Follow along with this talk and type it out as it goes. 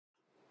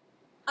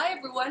Hi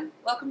everyone,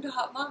 welcome to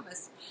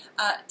HauteMamas.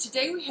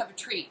 Today we have a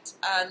treat.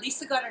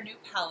 Lisa got a new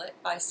palette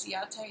by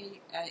Ciate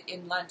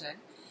in London,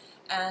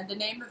 and the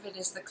name of it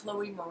is the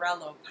Chloe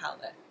Morello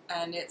palette.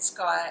 And it's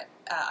got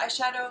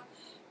eyeshadow,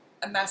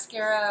 a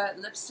mascara,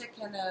 lipstick,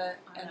 and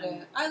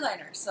an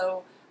eyeliner.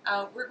 So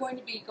we're going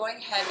to be going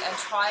ahead and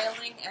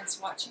trialing and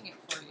swatching it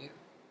for you.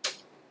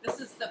 This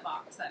is the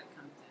box that it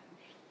comes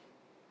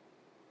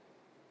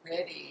in.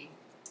 Pretty.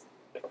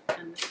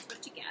 And this is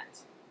what you get.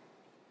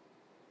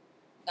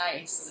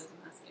 Nice. So there's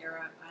a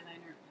mascara,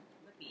 eyeliner,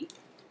 and lippy.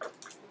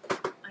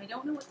 I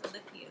don't know what the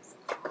lippy is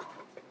called.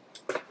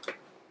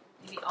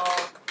 Maybe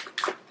I'll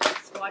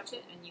swatch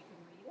it and you can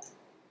read it.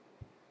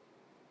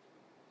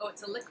 Oh,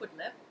 it's a liquid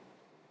lip.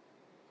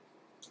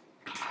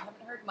 I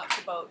haven't heard much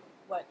about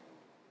what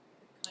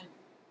the kind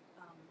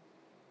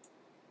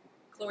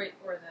Chloe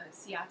or the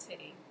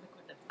Ciate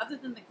liquid lips, other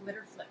than the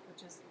glitter flip,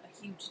 which is a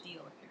huge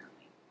deal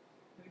apparently.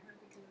 Have you heard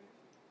of the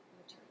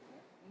glitter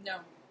flip?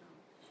 No.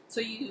 So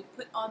you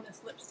put on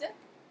this lipstick,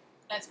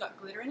 and it's got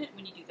glitter in it.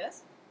 When you do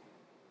this,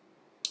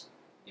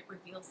 it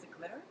reveals the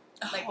glitter,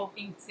 like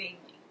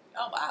insanely.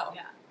 Oh wow!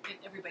 Yeah,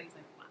 everybody's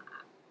like, wow.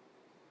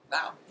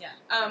 Wow.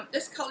 Yeah.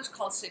 This color's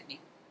called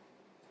Sydney.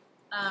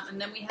 And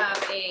then we have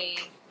a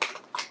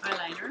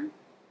eyeliner,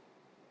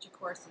 which of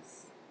course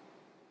is,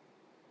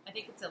 I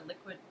think it's a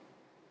liquid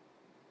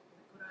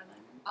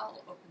eyeliner.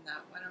 I'll open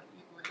that. Why don't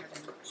you go ahead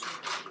and show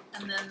me?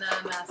 And then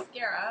the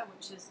mascara,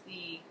 which is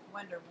the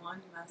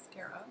Wunder2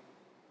 mascara.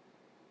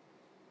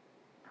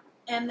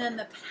 And then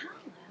the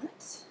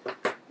palette,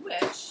 which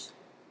looks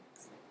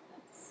like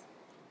this.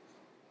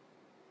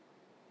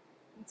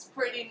 It's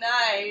pretty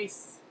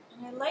nice.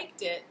 And I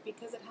liked it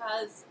because it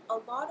has a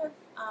lot of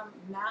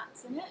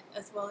mattes in it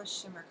as well as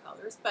shimmer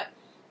colors. But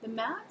the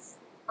mattes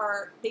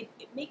are, it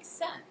makes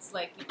sense.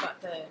 Like you've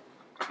got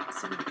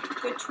some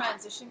good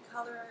transition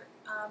color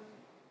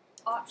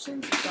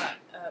options. You've got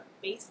a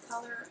base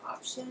color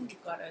option.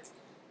 You've got a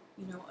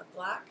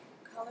black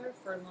color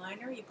for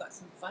liner. You've got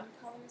some fun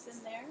colors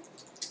in there.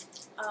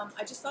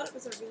 I just thought it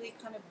was a really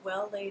kind of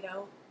well laid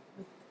out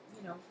with,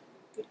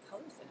 good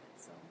colors in it.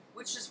 So,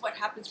 which is what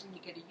happens when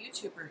you get a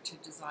YouTuber to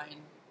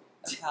design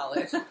a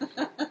palette.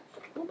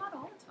 well, not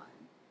all the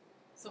time.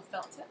 So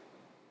felt tip.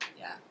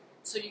 Yeah.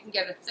 So you can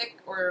get a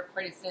thick or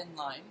quite a thin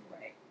line.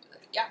 Right.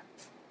 Yeah.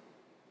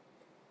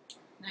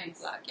 Nice.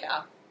 Black.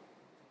 Yeah.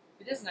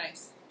 It is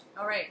nice.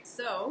 All right.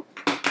 So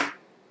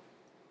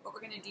what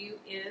we're gonna do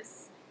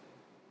is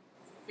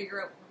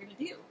figure out what we're gonna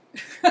do.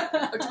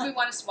 Or do we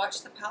want to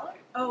swatch the palette?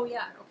 Oh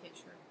yeah. Okay.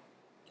 Sure.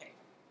 Okay.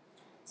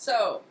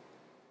 So,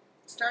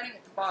 starting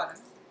at the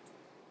bottom,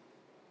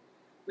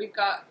 we've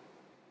got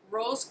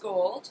rose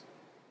gold,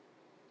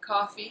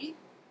 coffee,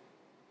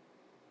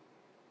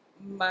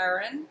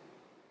 marin,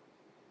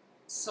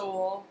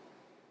 soul,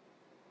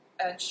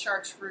 and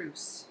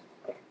chartreuse.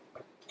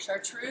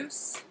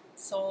 Chartreuse,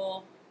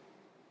 soul,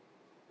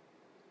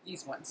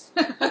 these ones.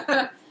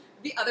 The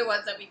other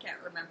ones that we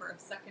can't remember.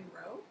 Second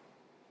row.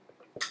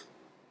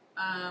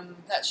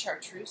 That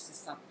chartreuse is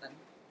something.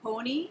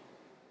 Pony,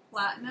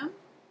 platinum.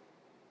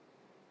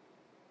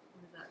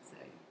 What does that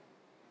say?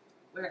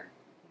 Where?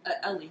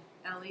 Ellie.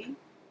 Ellie.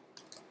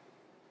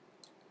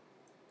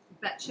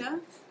 Betcha.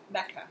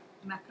 Mecca.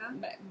 Mecca.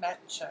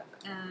 Metcha.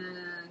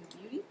 And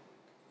Beauty.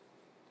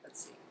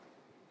 Let's see.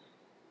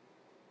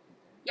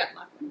 Yeah.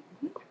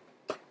 Mm-hmm.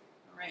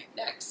 All right.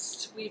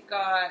 Next, we've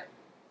got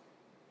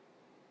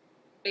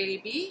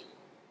Baby,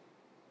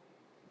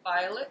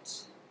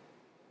 Violet,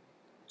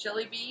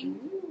 Jelly Bean,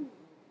 Ooh.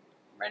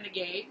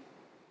 Renegade,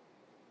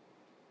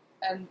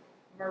 and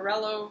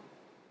Morello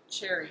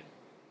Cherry.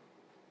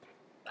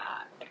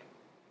 That.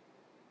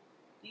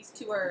 These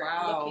two are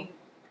looking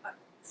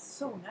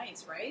so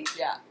nice, right?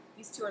 Yeah.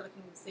 These two are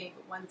looking the same,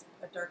 but one's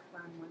a dark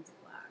brown, one's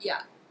a black.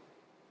 Yeah.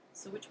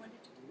 So which one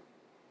did you do?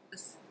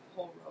 This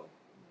whole row.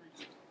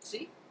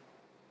 See?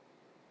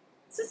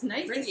 This is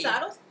nice. Pretty. These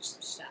shadows.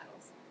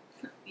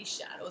 These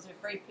shadows are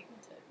very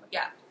pigmented.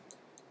 Yeah.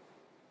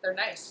 They're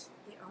nice.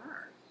 They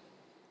are.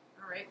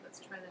 All right, let's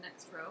try the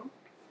next row.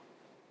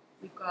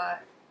 We've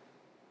got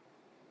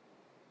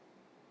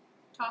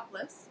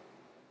Topless.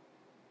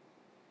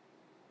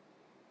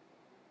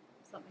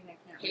 Something I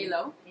can't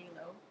Halo. read.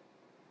 Halo.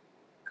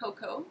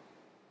 Cocoa,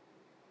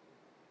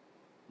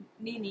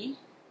 Nini,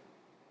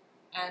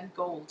 and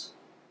gold.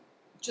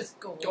 Just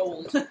gold.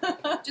 Gold.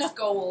 Just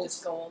gold.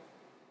 Just gold.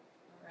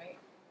 All right.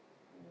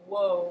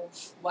 Whoa.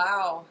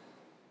 Wow.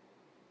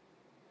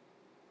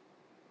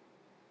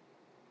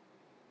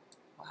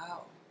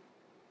 Wow.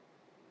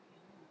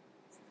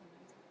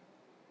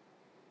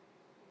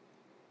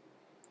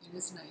 It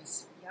is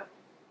nice. Yep.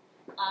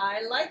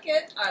 I like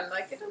it. I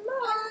like it a lot.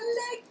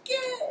 I like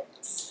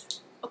it.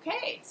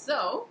 Okay,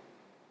 so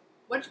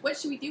what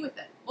should we do with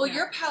it? Well,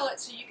 your palette,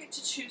 so you get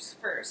to choose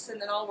first,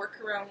 and then I'll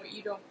work around what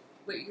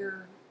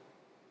you're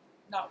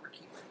not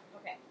working with.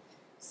 Okay.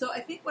 So I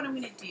think what I'm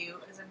going to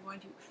do is I'm going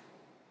to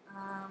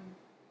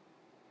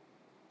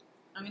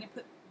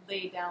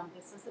lay down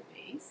this as a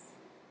base.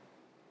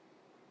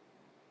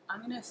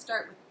 I'm going to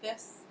start with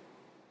this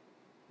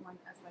one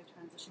as my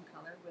transition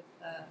color with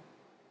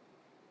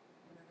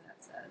whatever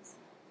that says.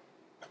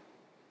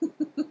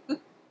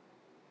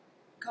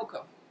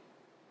 Cocoa.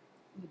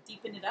 I'm going to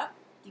deepen it up,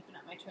 deepen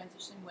up my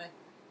transition with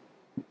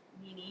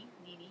Nini.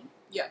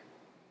 Yeah.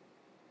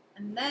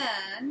 And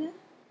then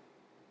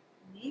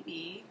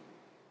maybe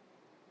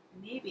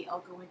I'll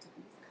go into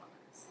these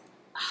colors.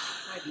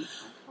 Try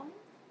these one colors.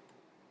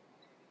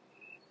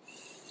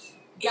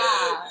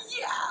 Yeah.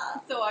 Yeah.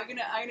 So I'm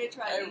gonna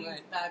try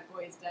these bad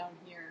boys down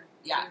here.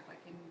 Yeah. See if I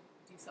can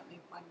do something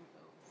fun with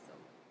those. So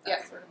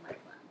that's sort of my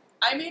plan.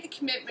 I made a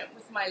commitment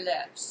with my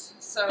lips,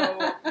 so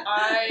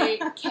I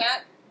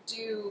can't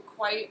do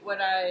quite what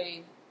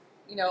I,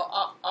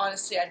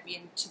 honestly, I'd be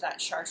into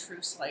that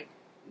chartreuse like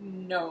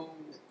no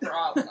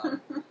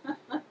problem.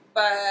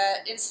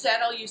 But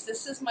instead, I'll use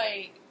this as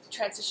my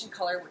transition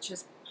color, which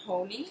is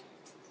Pony.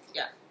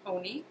 Yeah,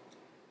 Pony.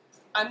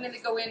 I'm going to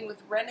go in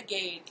with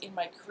Renegade in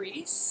my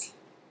crease.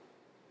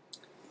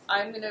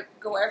 I'm going to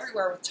go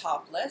everywhere with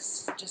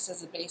Topless, just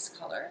as a base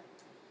color.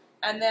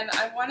 And then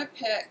I want to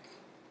pick,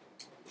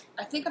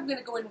 I think I'm going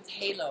to go in with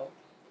Halo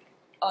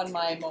on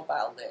my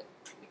mobile lid,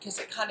 because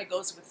it kind of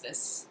goes with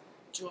this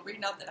jewelry.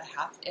 Not that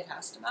it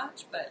has to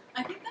match, but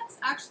I think that's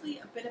actually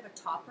a bit of a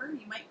topper.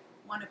 You might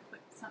want to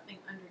put something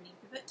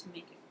underneath of it to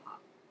make it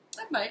pop.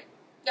 I might.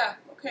 Yeah,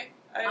 okay.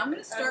 I'm going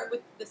to start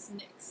with this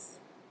NYX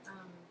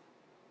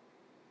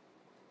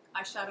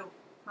eyeshadow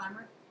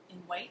primer in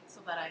white so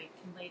that I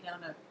can lay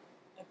down a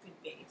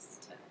good base.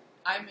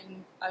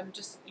 I'm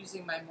just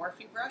using my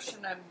Morphe brush,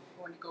 and I'm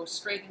going to go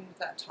straight in with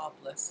that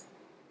Topless.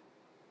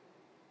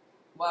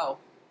 Wow.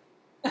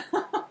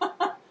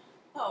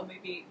 Oh,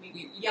 maybe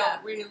you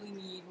don't really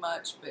need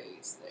much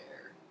base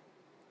there.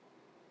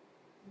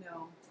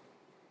 No.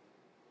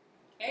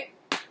 Okay.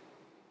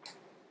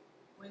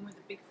 Going with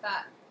a big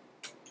fat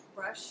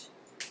brush,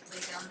 lay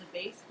down the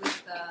base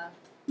with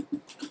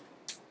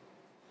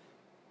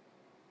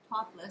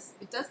Topless.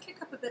 It does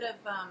kick up a bit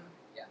of a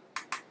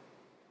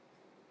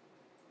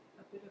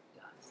bit of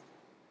dust.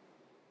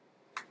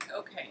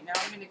 Okay, now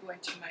I'm going to go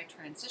into my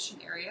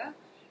transition area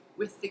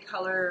with the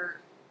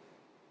color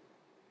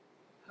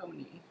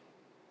Pony.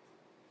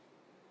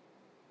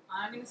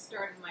 I'm going to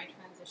start in my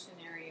transition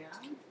area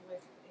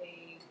with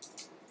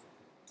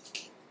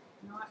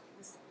not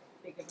this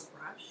big of a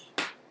brush.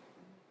 I'm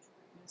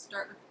going to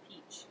start with the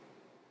peach.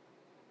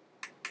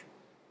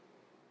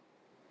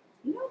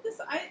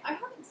 I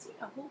haven't seen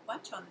a whole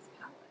bunch on this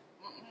palette.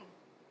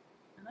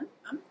 And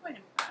I'm quite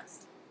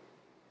impressed.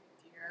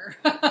 Dear.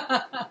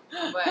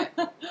 But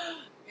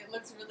it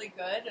looks really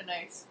good, and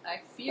I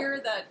fear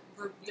that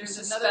there's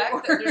another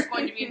order. That there's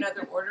going to be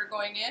another order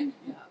going in?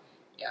 Yeah.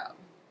 Yeah.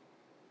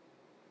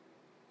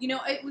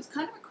 It was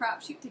kind of a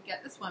crapshoot to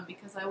get this one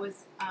because I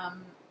was,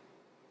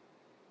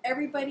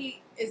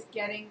 everybody is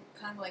getting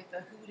kind of like the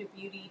Huda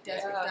Beauty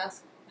Desert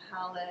Dusk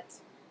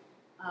palette.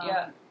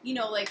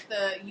 Like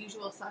the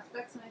usual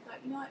suspects, and I thought,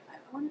 I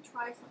want to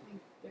try something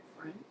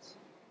different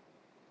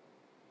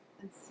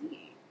and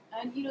see.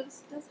 And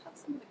this does have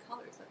some of the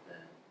colors that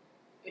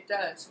the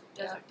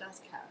Desert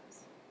Dusk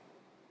has.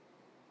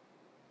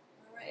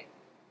 All right.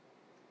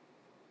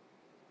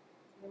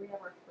 Here we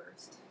have our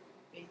first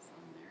base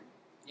on there.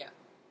 Yeah.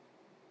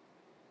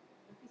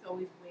 He's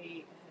always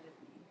way ahead of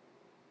me.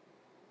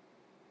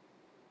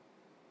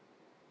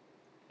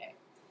 Okay.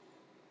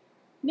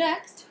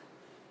 Next,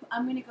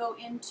 I'm going to go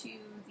into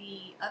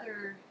the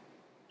other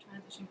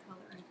transition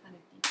color and kind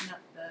of deepen up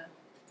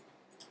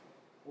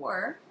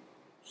or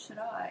should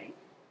I?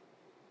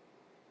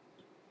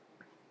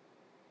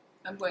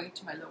 I'm going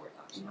to my lower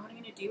lash. You know what I'm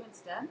going to do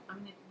instead? I'm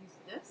going to use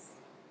this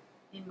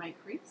in my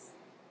crease,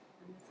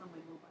 and this on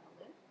my mobile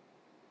lid,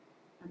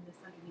 and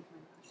this underneath my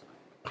lash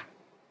line.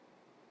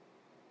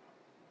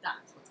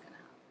 That's what's going to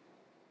happen.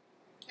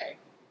 Okay.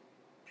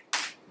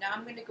 Now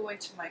I'm going to go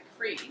into my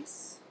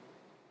crease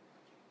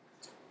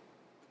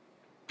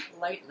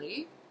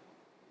lightly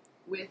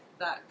with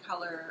that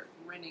color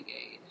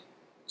Renegade,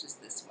 which is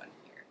this one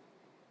here.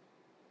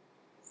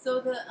 So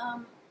the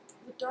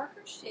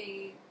darker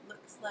shade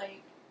looks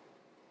like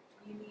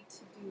you need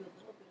to do a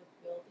little bit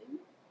of building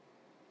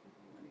if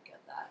you want to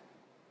get that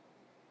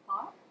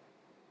pop.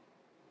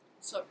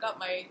 So I've got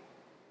my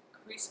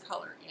crease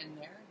color in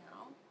there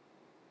now.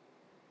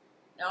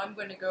 Now I'm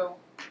going to go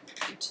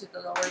into the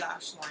lower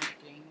lash line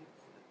again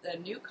with the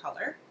new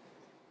color,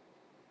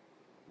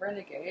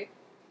 Renegade.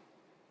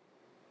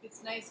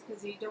 It's nice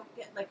because you don't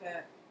get like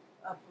a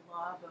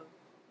blob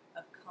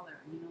of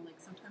color. Like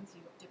sometimes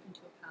you dip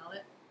into a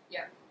palette.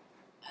 Yeah.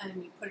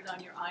 And you put it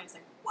on your eye, it's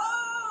like,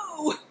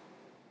 whoa! Okay,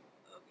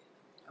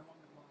 I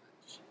want to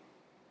watch.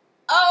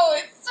 Oh,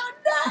 it's so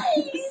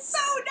nice! It's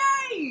so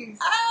nice!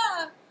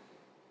 Ah!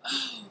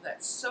 Oh,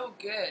 that's so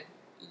good.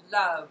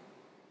 Love.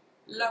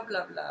 Love,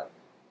 love, love.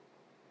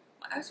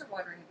 My eyes are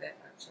watering a bit,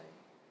 actually.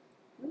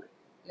 Really?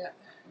 Yeah.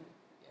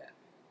 Yeah.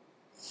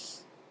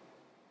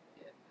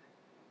 Yeah.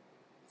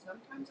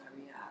 Sometimes I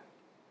react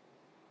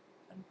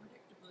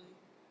unpredictably.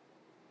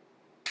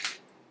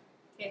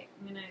 Okay,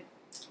 I'm going to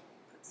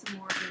put some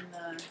more in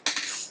the...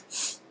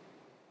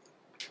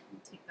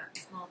 take that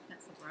small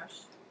pencil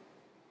brush.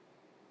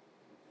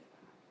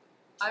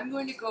 I'm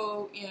going to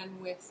go in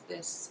with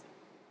this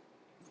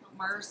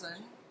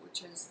Marzen,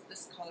 which is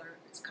this color.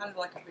 It's kind of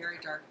like a very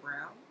dark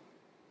brown.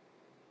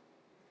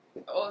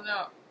 Oh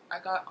no, I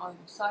got on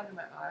the side of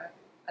my eye,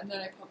 and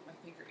then I poked my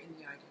finger in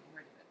the eye, getting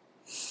rid of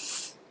it.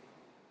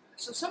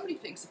 So many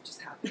things have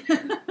just happened.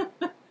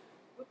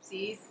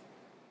 Whoopsies.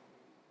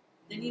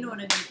 Then you know what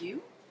I'm going to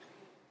do?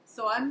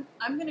 So I'm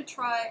going to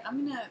try, I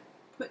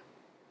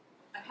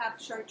have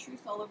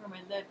chartreuse all over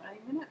my lid, but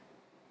I'm going to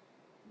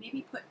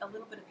maybe put a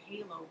little bit of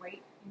halo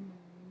right in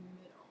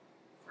the middle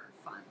for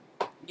fun.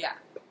 Yeah,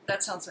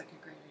 that sounds like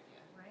a great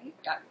idea. Right?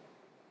 Yeah.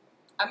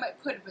 I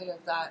might put a bit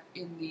of that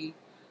in the,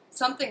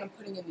 something I'm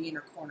putting in the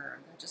inner corner.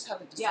 I just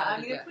haven't decided Yeah,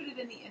 I'm going to yet. put it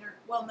in the inner,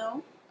 well,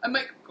 no. I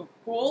might go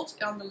gold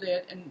on the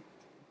lid and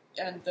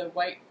the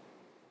white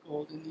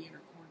gold in the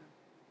inner corner.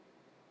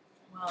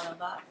 Well,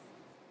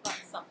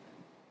 that's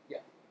something.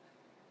 Yeah.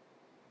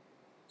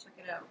 Check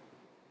it out.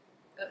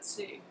 Let's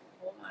see.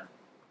 Hold on.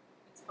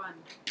 It's fun.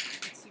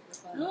 It's super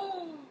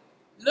fun.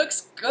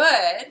 Looks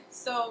good.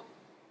 So,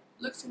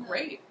 Looks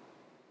great.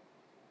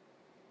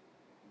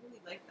 I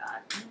really like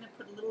that. I'm going to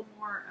put a little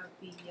more of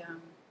the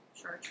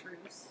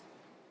chartreuse.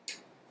 I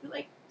feel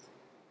like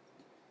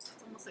it's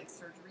almost like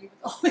surgery with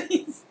all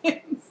these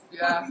things.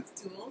 Yeah. All these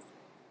tools.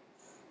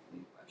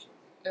 Brushes.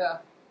 Yeah.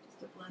 Just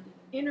to blend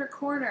it in. Inner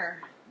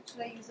corner. What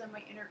should I use on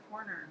my inner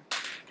corner?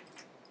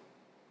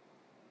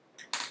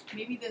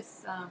 Maybe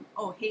this,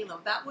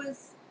 halo. That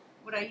was,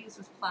 what I used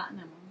was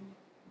platinum. I'm going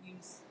to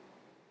use,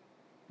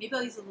 maybe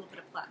I'll use a little bit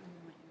of platinum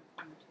in my inner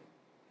corner too.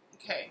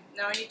 Okay,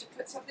 now I need to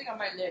put something on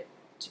my lid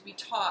to be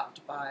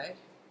topped by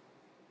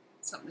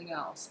something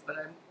else, but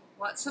I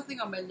want something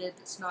on my lid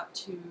that's not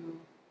too...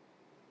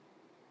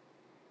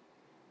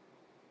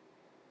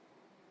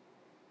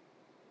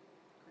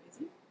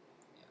 Crazy?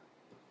 Yeah.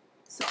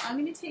 So I'm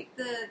going to take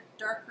the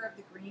darker of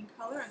the green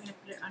color, I'm going to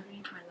put it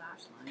underneath my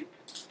lash line.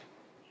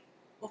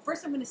 Well,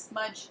 first I'm going to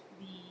smudge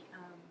the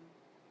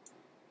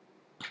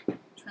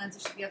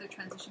the other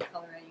transition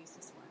color. I use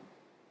this one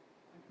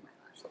under my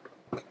lash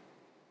line.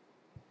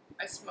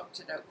 I smoked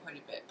it out quite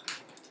a bit.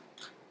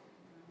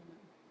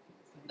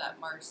 That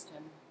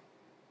Marston.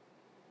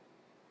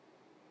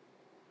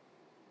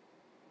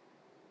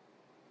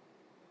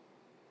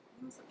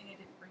 You know, something I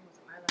didn't bring was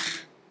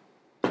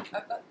eyeliner.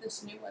 I've got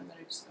this new one that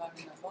I just got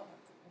in the box.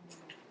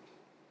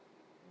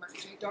 Marc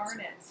Jacobs. Darn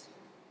it.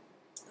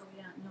 Oh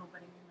yeah, no,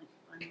 but I mean like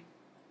fun.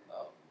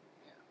 Oh,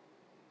 yeah.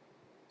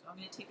 So I'm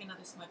going to take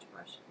another smudge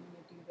brush and I'm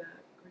going to do the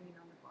green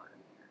on the bottom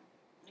here.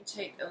 And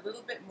take a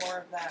little bit more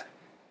of that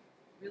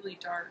really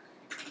dark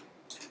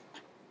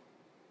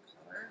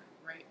color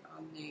right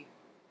on the...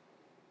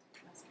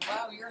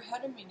 Wow, you're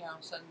ahead of me now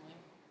suddenly.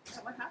 Is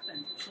that what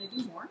happened? Should I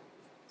do more?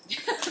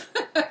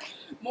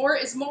 More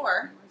is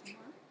more. More is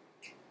more?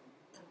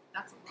 Oh,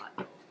 that's a lot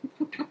though.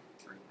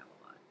 Already have a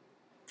lot.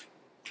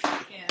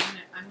 Okay,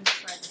 I'm going to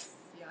try this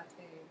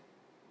Ciate.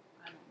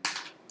 I don't know.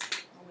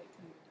 I'll wait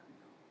till you're done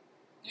now.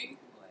 No, you can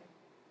go ahead.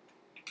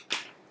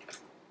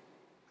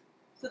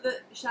 So the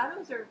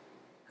shadows are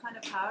kind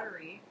of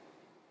powdery.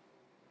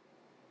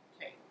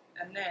 Okay,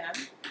 and then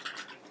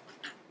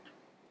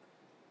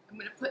I'm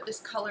going to put this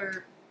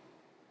color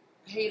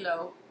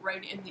halo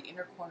right in the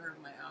inner corner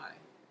of my eye.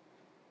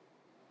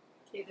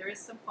 Okay, there is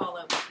some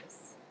fallout with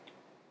this.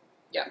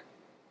 Yeah.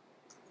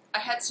 I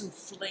had some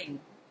fling.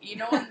 You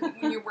know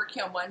when you're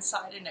working on one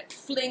side and it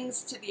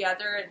flings to the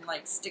other and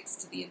like sticks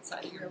to the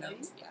inside of your Really?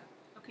 nose? Yeah.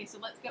 Okay, so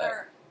let's get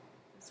our...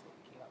 This is what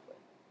we came up with.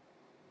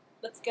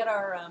 Let's get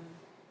our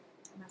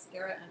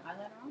mascara and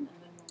eyeliner on and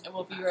then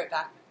we'll be right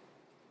back.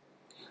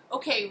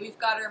 Okay, we've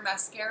got our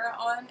mascara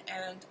on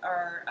and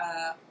our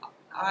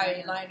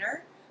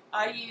eyeliner.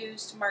 I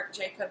used Marc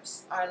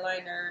Jacobs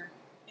eyeliner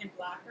in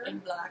blacker.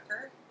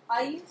 blacker.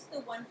 I used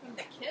the one from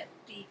the kit,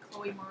 the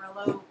Chloe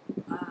Morello,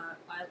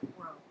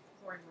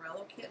 Chloe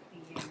Morello kit,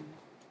 the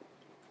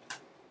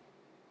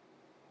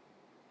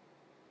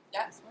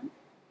this one.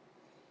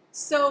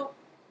 So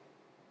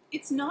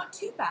it's not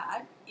too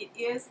bad. It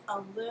is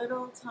a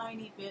little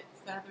tiny bit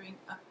feathering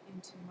up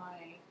into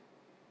my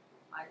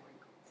eye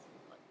wrinkles,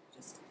 like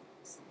just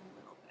a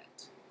little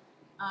bit.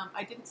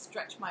 I didn't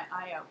stretch my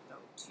eye out though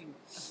to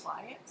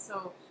apply it,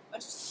 so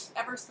it's just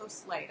ever so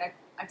slight.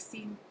 I've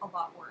seen a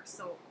lot worse,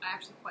 so I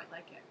actually quite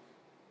like it.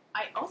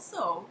 I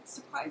also,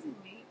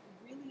 surprisingly,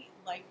 really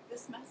like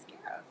this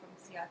mascara from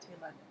Ciate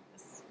London.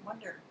 This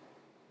Wunder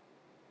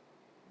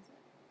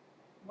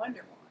wand.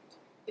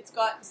 It's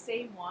got the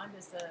same wand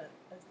as the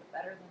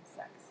Better Than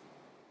Sex.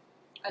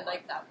 I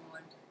like that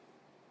wand.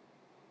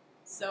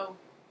 So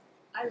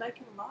I like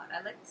it a lot.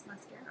 I like this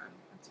mascara.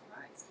 I'm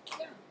surprised.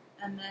 Yeah.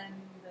 And then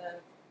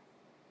the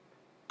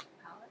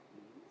palette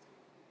we used.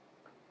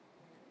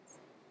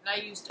 And I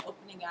used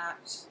Opening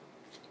Act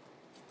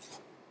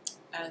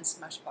and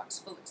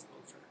Smashbox Full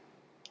Exposure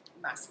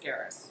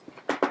mascaras.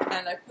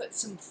 And I put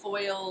some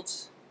foiled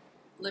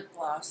lip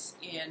gloss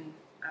in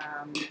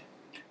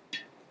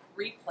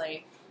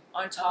Replay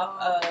on top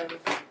of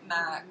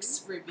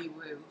MAC's Ruby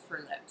Woo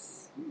for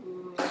lips.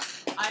 Ooh.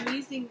 I'm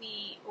using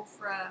the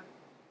Ofra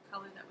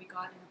color that we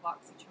got in a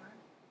BoxyCharm.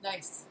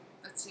 Nice.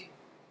 Let's see.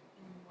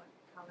 In what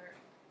color?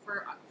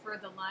 For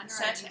the liner,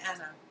 Santa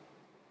Ana.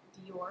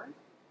 Dior. In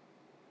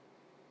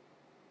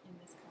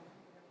this color,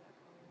 whatever that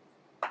color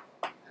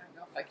is. I don't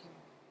know if I can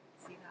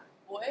See that?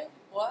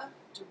 Bois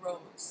de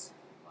Rose.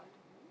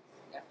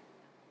 Yeah.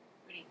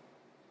 Pretty.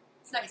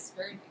 It's nice.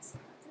 Very nice.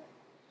 That's it.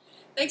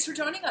 Thanks for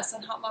joining us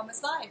on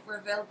HauteMamas Live. We're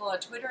available on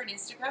Twitter and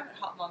Instagram at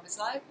HauteMamas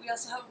Live. We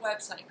also have a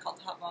website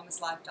called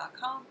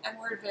HauteMamasLive.com, and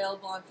we're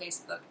available on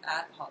Facebook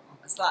at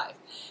HauteMamas Live.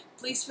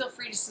 Please feel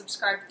free to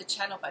subscribe to the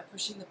channel by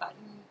pushing the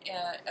button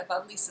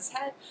above Lisa's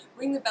head.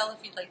 Ring the bell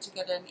if you'd like to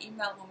get an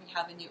email when we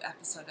have a new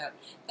episode out.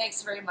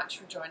 Thanks very much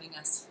for joining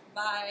us.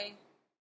 Bye.